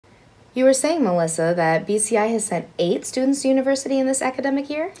You were saying, Melissa, that BCI has sent 8 students to university in this academic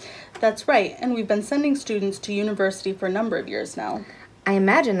year? That's right, and we've been sending students to university for a number of years now. I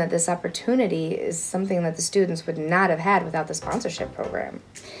imagine that this opportunity is something that the students would not have had without the sponsorship program.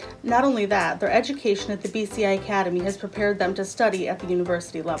 Not only that, their education at the BCI Academy has prepared them to study at the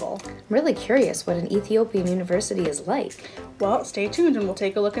university level. I'm really curious what an Ethiopian university is like. Well, stay tuned and we'll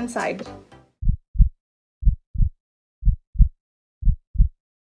take a look inside.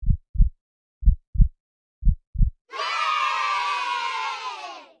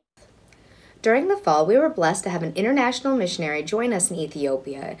 During the fall, we were blessed to have an international missionary join us in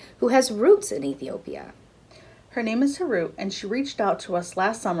Ethiopia who has roots in Ethiopia. Her name is Harut, and she reached out to us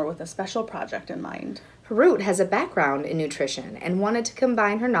last summer with a special project in mind. Harut has a background in nutrition and wanted to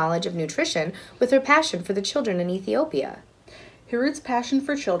combine her knowledge of nutrition with her passion for the children in Ethiopia. Harut's passion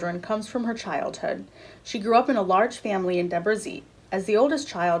for children comes from her childhood. She grew up in a large family in Debrecen. As the oldest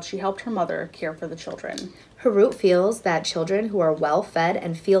child, she helped her mother care for the children. Harut feels that children who are well fed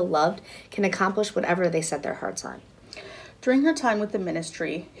and feel loved can accomplish whatever they set their hearts on. During her time with the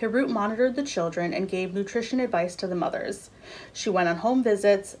ministry, Harut monitored the children and gave nutrition advice to the mothers. She went on home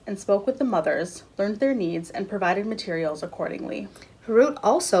visits and spoke with the mothers, learned their needs, and provided materials accordingly. Harut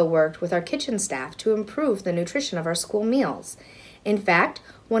also worked with our kitchen staff to improve the nutrition of our school meals. In fact,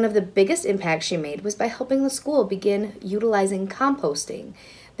 one of the biggest impacts she made was by helping the school begin utilizing composting.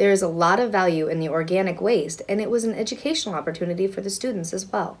 There is a lot of value in the organic waste, and it was an educational opportunity for the students as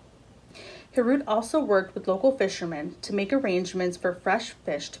well. Harut also worked with local fishermen to make arrangements for fresh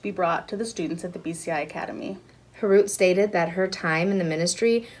fish to be brought to the students at the BCI Academy. Harut stated that her time in the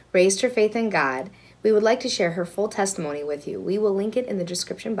ministry raised her faith in God. We would like to share her full testimony with you. We will link it in the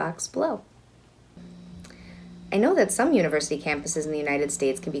description box below. I know that some university campuses in the United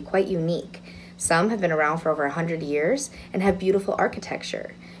States can be quite unique. Some have been around for over 100 years and have beautiful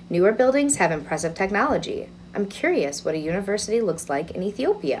architecture. Newer buildings have impressive technology. I'm curious what a university looks like in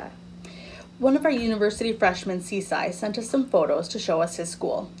Ethiopia. One of our university freshmen, Sisai, sent us some photos to show us his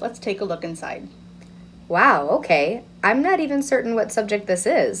school. Let's take a look inside. Wow, okay. I'm not even certain what subject this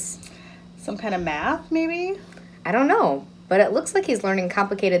is. Some kind of math, maybe? I don't know, but it looks like he's learning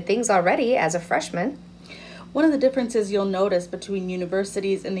complicated things already as a freshman. One of the differences you'll notice between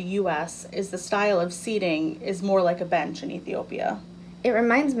universities in the U.S. is the style of seating is more like a bench in Ethiopia. It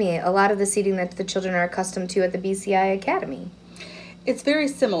reminds me a lot of the seating that the children are accustomed to at the BCI Academy. It's very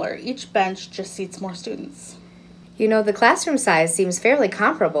similar. Each bench just seats more students. You know, the classroom size seems fairly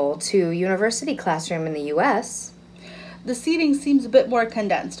comparable to university classroom in the U.S. The seating seems a bit more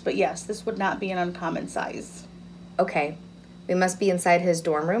condensed, but yes, this would not be an uncommon size. Okay, we must be inside his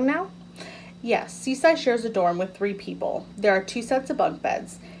dorm room now? Yes, Seaside shares a dorm with 3 people. There are 2 sets of bunk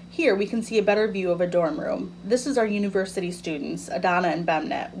beds. Here we can see a better view of a dorm room. This is our university students, Adana and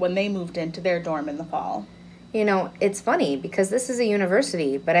Bemnet, when they moved into their dorm in the fall. You know, it's funny because this is a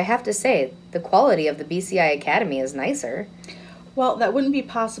university, but I have to say, the quality of the BCI Academy is nicer. Well, that wouldn't be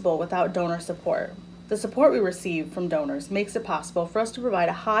possible without donor support. The support we receive from donors makes it possible for us to provide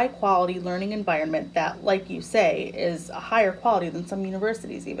a high-quality learning environment that, like you say, is a higher quality than some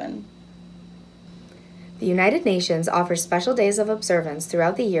universities even. The United Nations offers special days of observance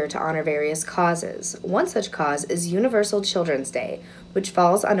throughout the year to honor various causes. One such cause is Universal Children's Day, which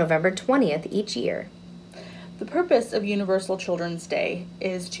falls on November 20th each year. The purpose of Universal Children's Day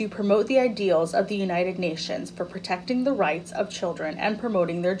is to promote the ideals of the United Nations for protecting the rights of children and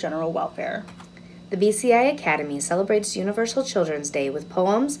promoting their general welfare. The BCI Academy celebrates Universal Children's Day with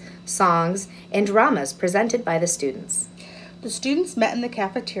poems, songs, and dramas presented by the students. The students met in the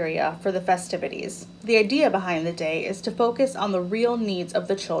cafeteria for the festivities. The idea behind the day is to focus on the real needs of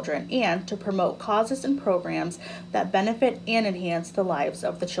the children and to promote causes and programs that benefit and enhance the lives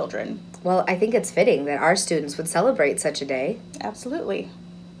of the children. Well, I think it's fitting that our students would celebrate such a day. Absolutely.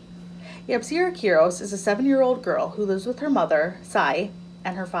 Yabsira Kiros is a 7-year-old girl who lives with her mother, Sai,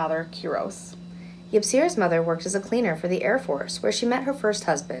 and her father, Kiros. Yabsira's mother worked as a cleaner for the Air Force, where she met her first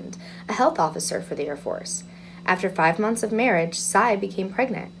husband, a health officer for the Air Force. After 5 months of marriage, Sai became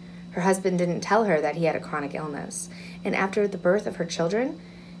pregnant. Her husband didn't tell her that he had a chronic illness, and after the birth of her children,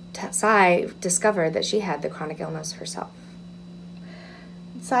 Sai discovered that she had the chronic illness herself.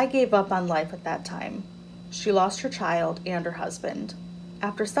 Sai gave up on life at that time. She lost her child and her husband.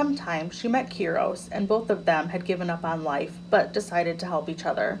 After some time, she met Kiros, and both of them had given up on life, but decided to help each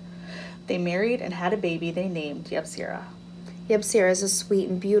other. They married and had a baby they named Yabsira. Yabsira is a sweet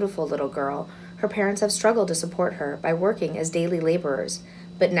and beautiful little girl. Her parents have struggled to support her by working as daily laborers,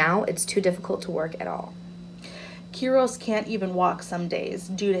 but now it's too difficult to work at all. Kiros can't even walk some days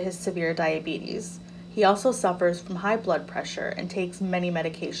due to his severe diabetes. He also suffers from high blood pressure and takes many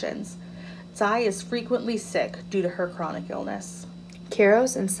medications. Sai is frequently sick due to her chronic illness.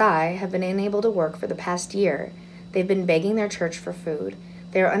 Kiros and Sai have been unable to work for the past year. They've been begging their church for food.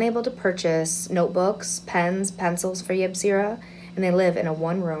 They are unable to purchase notebooks, pens, pencils for Yabsira, and they live in a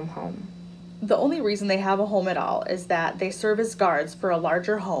one-room home. The only reason they have a home at all is that they serve as guards for a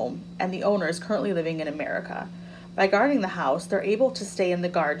larger home, and the owner is currently living in America. By guarding the house, they're able to stay in the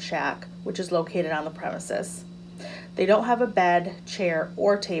guard shack, which is located on the premises. They don't have a bed, chair,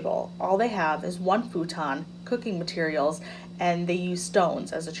 or table. All they have is one futon, cooking materials, and they use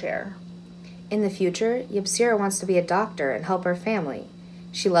stones as a chair. In the future, Yabsira wants to be a doctor and help her family.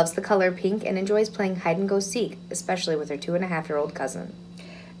 She loves the color pink and enjoys playing hide-and-go-seek, especially with her 2.5-year-old cousin.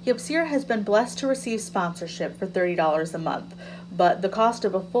 Yabsira has been blessed to receive sponsorship for $30 a month, but the cost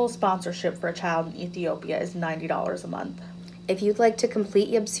of a full sponsorship for a child in Ethiopia is $90 a month. If you'd like to complete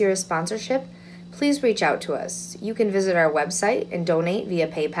Yabsira's sponsorship, please reach out to us. You can visit our website and donate via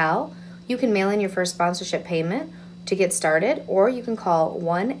PayPal. You can mail in your first sponsorship payment to get started, or you can call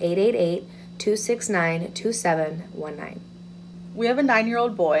 1-888-269-2719. We have a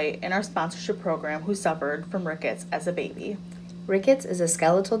 9-year-old boy in our sponsorship program who suffered from rickets as a baby. Rickets is a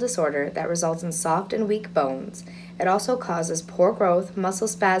skeletal disorder that results in soft and weak bones. It also causes poor growth, muscle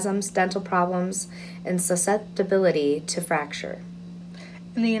spasms, dental problems, and susceptibility to fracture.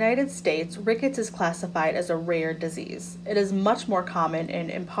 In the United States, rickets is classified as a rare disease. It is much more common in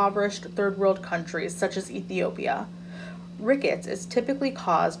impoverished third world countries such as Ethiopia. Rickets is typically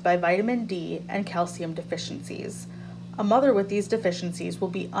caused by vitamin D and calcium deficiencies. A mother with these deficiencies will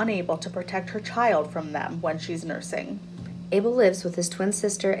be unable to protect her child from them when she's nursing. Abel lives with his twin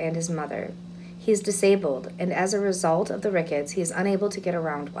sister and his mother. He is disabled, and as a result of the rickets, he is unable to get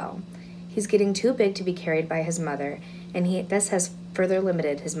around well. He's getting too big to be carried by his mother, and this has further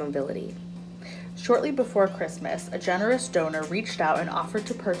limited his mobility. Shortly before Christmas, a generous donor reached out and offered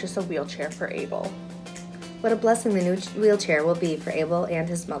to purchase a wheelchair for Abel. What a blessing the new wheelchair will be for Abel and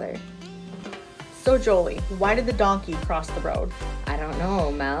his mother. So Jolie, why did the donkey cross the road? I don't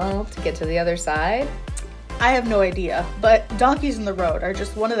know, Mel. To get to the other side? I have no idea, but donkeys in the road are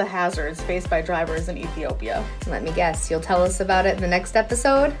just one of the hazards faced by drivers in Ethiopia. Let me guess, you'll tell us about it in the next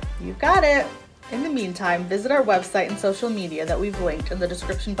episode? You got it! In the meantime, visit our website and social media that we've linked in the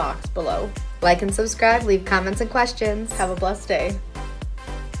description box below. Like and subscribe, leave comments and questions. Have a blessed day.